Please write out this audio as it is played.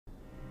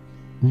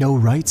No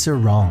rights or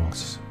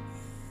wrongs.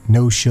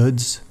 No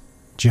shoulds,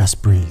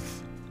 just breathe.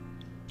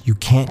 You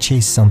can't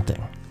chase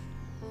something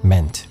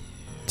meant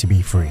to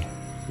be free.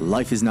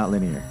 Life is not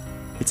linear.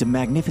 It's a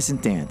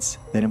magnificent dance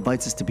that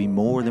invites us to be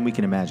more than we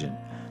can imagine.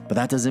 But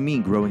that doesn't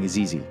mean growing is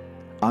easy.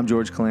 I'm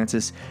George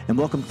Calantis, and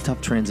welcome to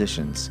Tough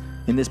Transitions.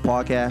 In this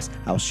podcast,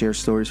 I'll share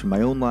stories from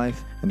my own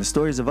life and the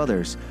stories of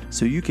others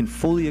so you can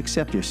fully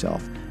accept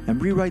yourself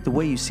and rewrite the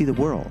way you see the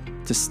world,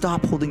 to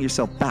stop holding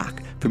yourself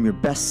back from your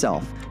best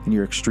self and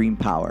your extreme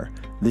power.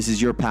 This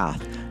is your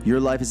path. Your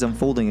life is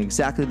unfolding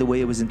exactly the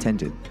way it was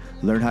intended.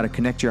 Learn how to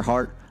connect your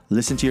heart,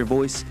 listen to your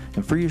voice,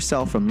 and free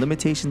yourself from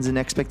limitations and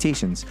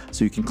expectations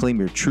so you can claim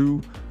your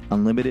true,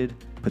 unlimited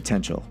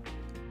potential.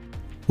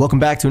 Welcome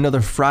back to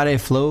another Friday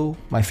Flow,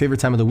 my favorite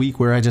time of the week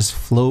where I just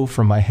flow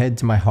from my head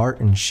to my heart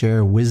and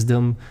share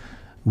wisdom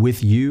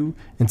with you.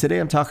 And today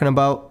I'm talking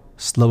about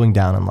slowing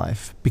down in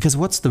life. Because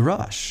what's the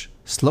rush?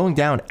 Slowing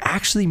down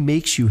actually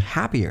makes you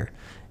happier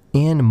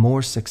and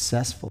more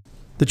successful.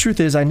 The truth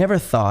is, I never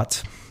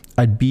thought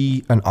I'd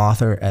be an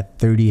author at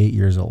 38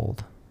 years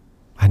old.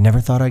 I never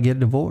thought I'd get a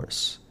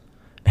divorce.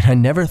 And I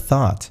never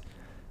thought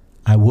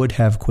I would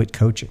have quit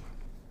coaching.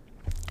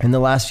 In the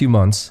last few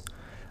months,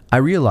 I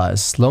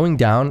realized slowing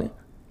down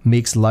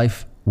makes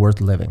life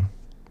worth living.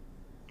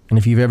 And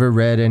if you've ever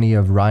read any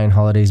of Ryan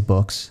Holiday's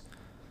books,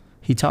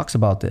 he talks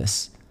about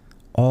this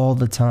all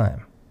the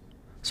time.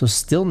 So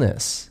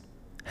stillness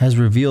has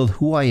revealed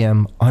who I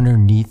am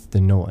underneath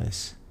the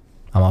noise.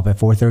 I'm up at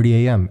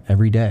 4:30 a.m.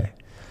 every day.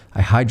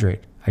 I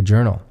hydrate, I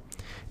journal.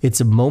 It's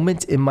a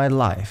moment in my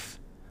life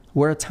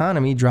where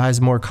autonomy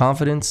drives more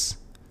confidence,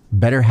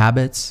 better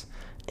habits,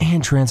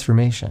 and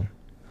transformation.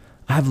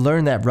 I've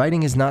learned that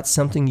writing is not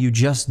something you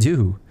just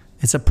do.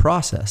 It's a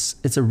process.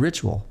 It's a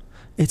ritual.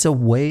 It's a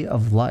way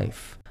of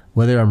life.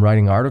 Whether I'm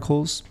writing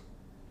articles,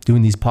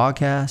 doing these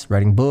podcasts,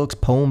 writing books,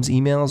 poems,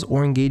 emails,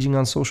 or engaging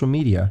on social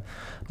media,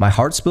 my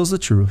heart spills the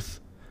truth.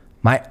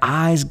 My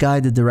eyes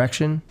guide the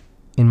direction,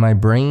 and my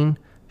brain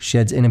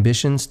sheds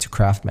inhibitions to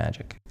craft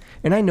magic.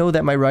 And I know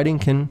that my writing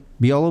can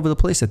be all over the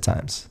place at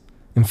times.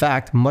 In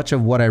fact, much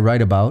of what I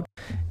write about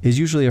is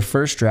usually a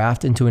first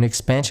draft into an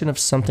expansion of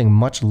something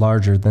much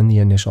larger than the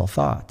initial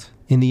thought.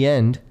 In the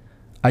end,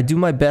 I do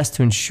my best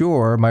to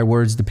ensure my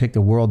words depict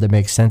a world that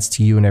makes sense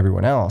to you and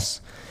everyone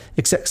else.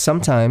 Except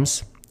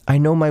sometimes I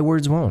know my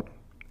words won't,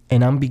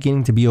 and I'm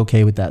beginning to be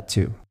okay with that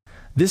too.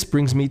 This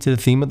brings me to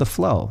the theme of the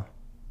flow.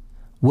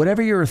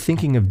 Whatever you're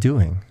thinking of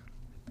doing,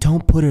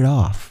 don't put it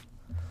off.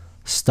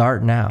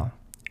 Start now.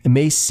 It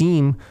may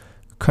seem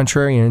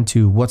contrarian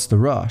to what's the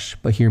rush,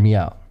 but hear me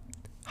out.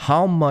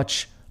 How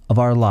much of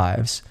our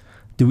lives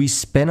do we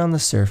spend on the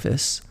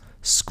surface,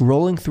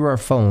 scrolling through our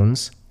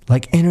phones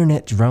like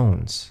internet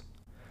drones?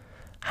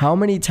 How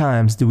many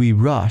times do we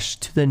rush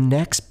to the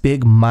next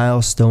big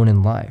milestone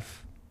in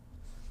life?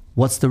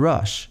 What's the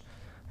rush?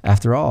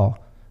 After all,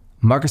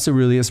 Marcus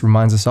Aurelius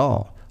reminds us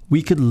all,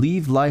 we could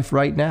leave life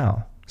right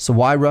now. So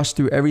why rush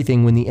through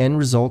everything when the end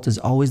result is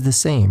always the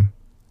same?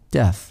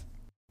 Death.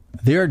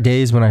 There are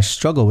days when I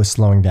struggle with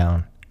slowing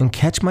down and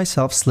catch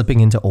myself slipping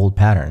into old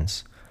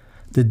patterns.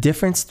 The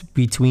difference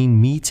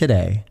between me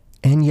today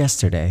and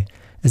yesterday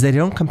is that I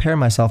don't compare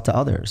myself to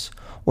others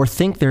or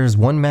think there is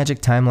one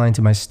magic timeline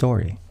to my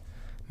story.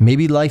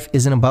 Maybe life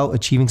isn't about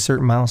achieving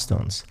certain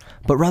milestones,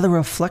 but rather a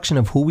reflection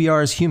of who we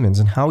are as humans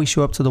and how we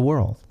show up to the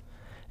world.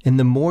 And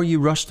the more you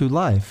rush through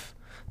life,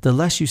 the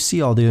less you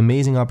see all the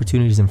amazing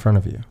opportunities in front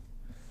of you.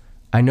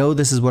 I know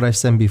this is what I've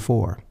said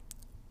before,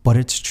 but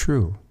it's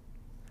true.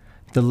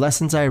 The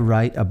lessons I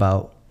write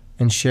about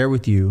and share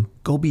with you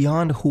go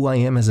beyond who I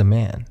am as a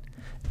man.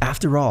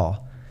 After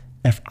all,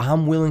 if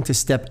I'm willing to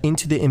step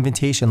into the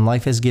invitation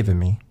life has given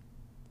me,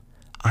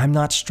 I'm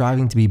not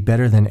striving to be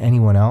better than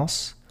anyone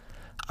else.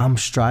 I'm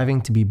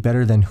striving to be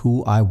better than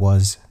who I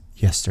was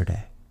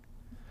yesterday.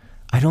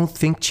 I don't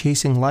think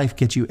chasing life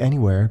gets you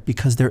anywhere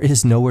because there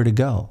is nowhere to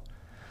go.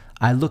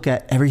 I look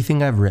at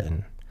everything I've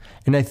written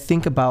and I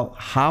think about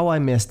how I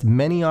missed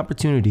many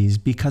opportunities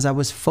because I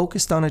was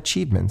focused on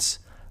achievements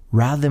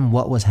rather than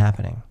what was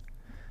happening.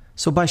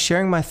 So by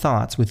sharing my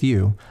thoughts with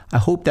you, I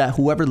hope that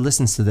whoever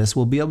listens to this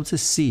will be able to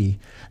see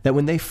that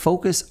when they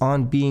focus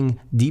on being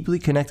deeply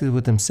connected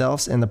with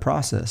themselves and the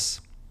process,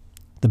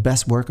 the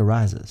best work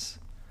arises.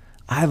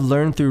 I've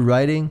learned through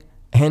writing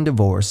and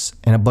divorce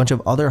and a bunch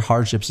of other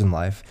hardships in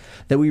life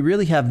that we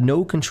really have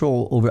no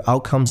control over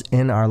outcomes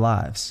in our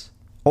lives.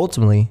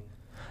 Ultimately,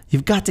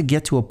 you've got to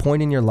get to a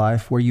point in your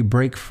life where you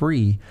break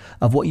free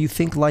of what you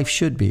think life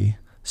should be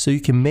so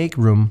you can make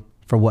room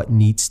for what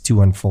needs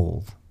to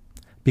unfold.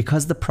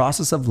 Because the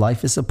process of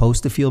life is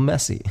supposed to feel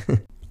messy.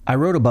 I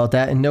wrote about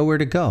that in Nowhere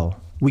to Go.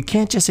 We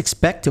can't just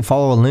expect to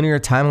follow a linear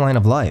timeline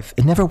of life.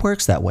 It never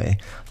works that way.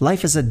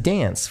 Life is a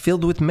dance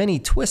filled with many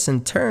twists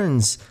and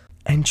turns,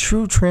 and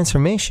true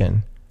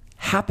transformation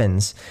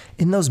happens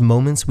in those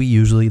moments we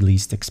usually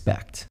least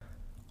expect.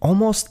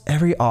 Almost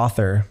every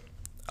author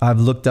I've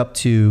looked up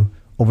to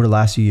over the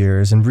last few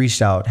years and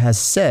reached out has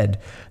said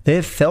they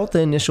have felt the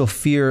initial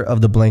fear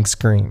of the blank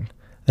screen.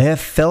 They have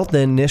felt the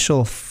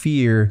initial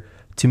fear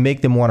to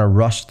make them want to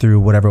rush through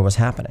whatever was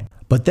happening.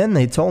 But then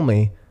they told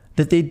me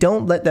that they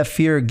don't let that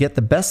fear get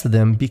the best of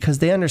them because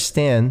they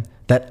understand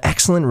that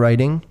excellent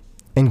writing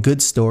and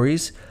good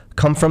stories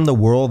come from the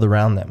world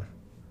around them.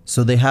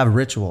 So they have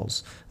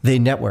rituals, they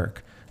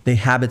network, they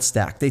habit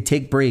stack, they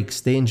take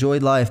breaks, they enjoy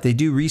life, they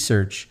do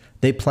research,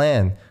 they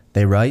plan,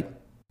 they write,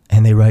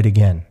 and they write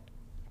again.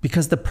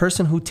 Because the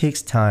person who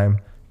takes time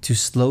to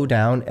slow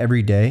down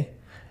every day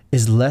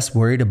is less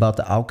worried about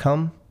the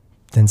outcome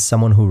than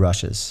someone who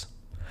rushes.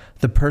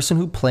 The person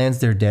who plans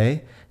their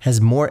day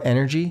has more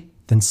energy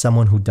than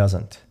someone who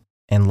doesn't.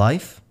 And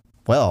life?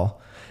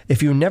 Well,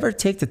 if you never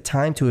take the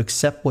time to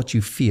accept what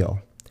you feel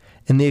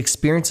and the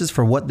experiences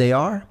for what they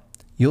are,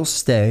 you'll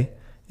stay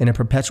in a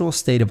perpetual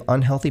state of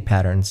unhealthy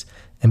patterns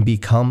and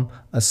become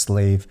a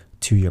slave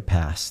to your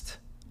past.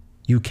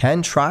 You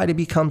can try to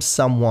become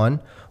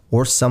someone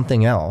or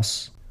something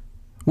else,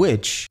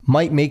 which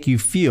might make you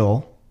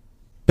feel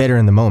better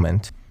in the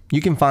moment. You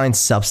can find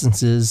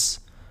substances,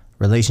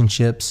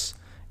 relationships,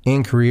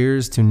 and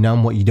careers to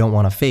numb what you don't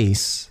want to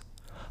face.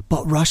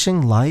 But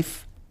rushing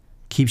life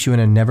keeps you in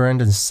a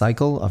never-ending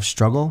cycle of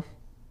struggle,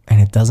 and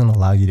it doesn't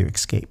allow you to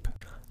escape.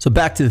 So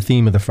back to the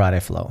theme of the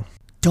Friday Flow.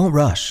 Don't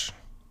rush.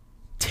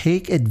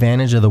 Take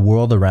advantage of the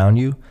world around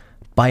you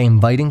by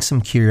inviting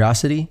some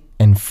curiosity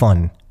and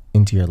fun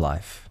into your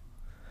life.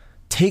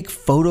 Take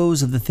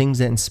photos of the things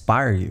that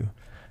inspire you.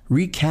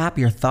 Recap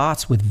your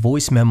thoughts with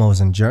voice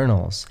memos and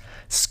journals.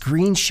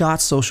 Screenshot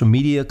social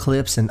media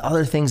clips and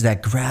other things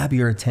that grab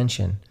your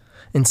attention.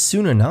 And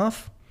soon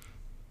enough,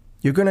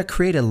 you're going to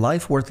create a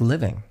life worth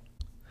living.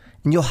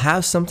 And you'll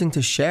have something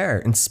to share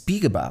and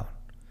speak about.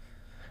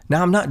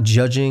 Now, I'm not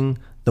judging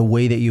the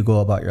way that you go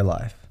about your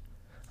life.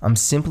 I'm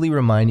simply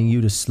reminding you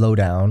to slow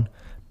down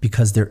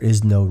because there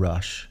is no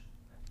rush.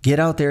 Get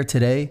out there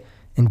today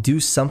and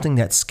do something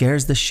that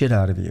scares the shit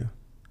out of you.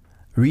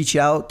 Reach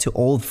out to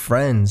old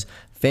friends,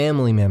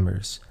 family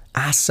members.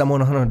 Ask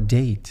someone on a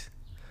date.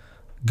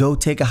 Go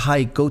take a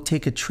hike. Go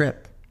take a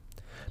trip.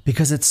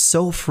 Because it's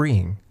so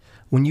freeing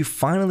when you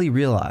finally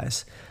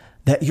realize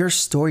that your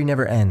story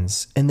never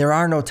ends and there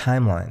are no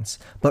timelines,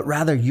 but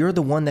rather you're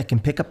the one that can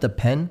pick up the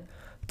pen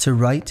to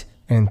write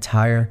an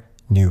entire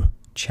new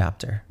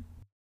chapter.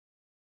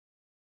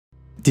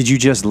 Did you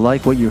just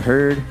like what you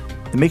heard?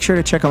 Then make sure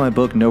to check out my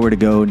book, Nowhere to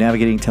Go,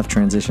 Navigating Tough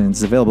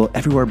Transitions. It's available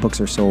everywhere books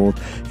are sold.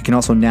 You can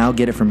also now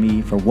get it from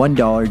me for $1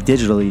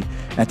 digitally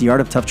at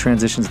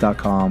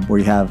theartoftoughTransitions.com, where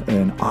you have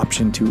an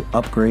option to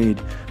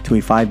upgrade to a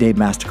 5-day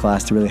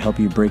masterclass to really help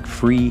you break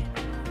free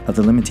of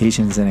the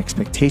limitations and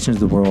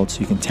expectations of the world so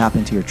you can tap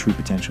into your true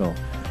potential.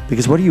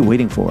 Because what are you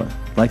waiting for?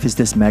 Life is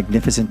this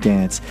magnificent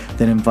dance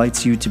that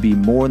invites you to be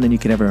more than you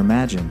could ever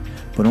imagine,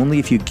 but only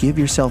if you give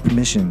yourself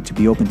permission to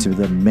be open to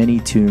the many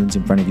tunes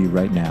in front of you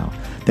right now.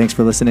 Thanks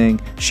for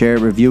listening. Share it,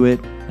 review it,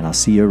 and I'll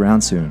see you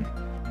around soon.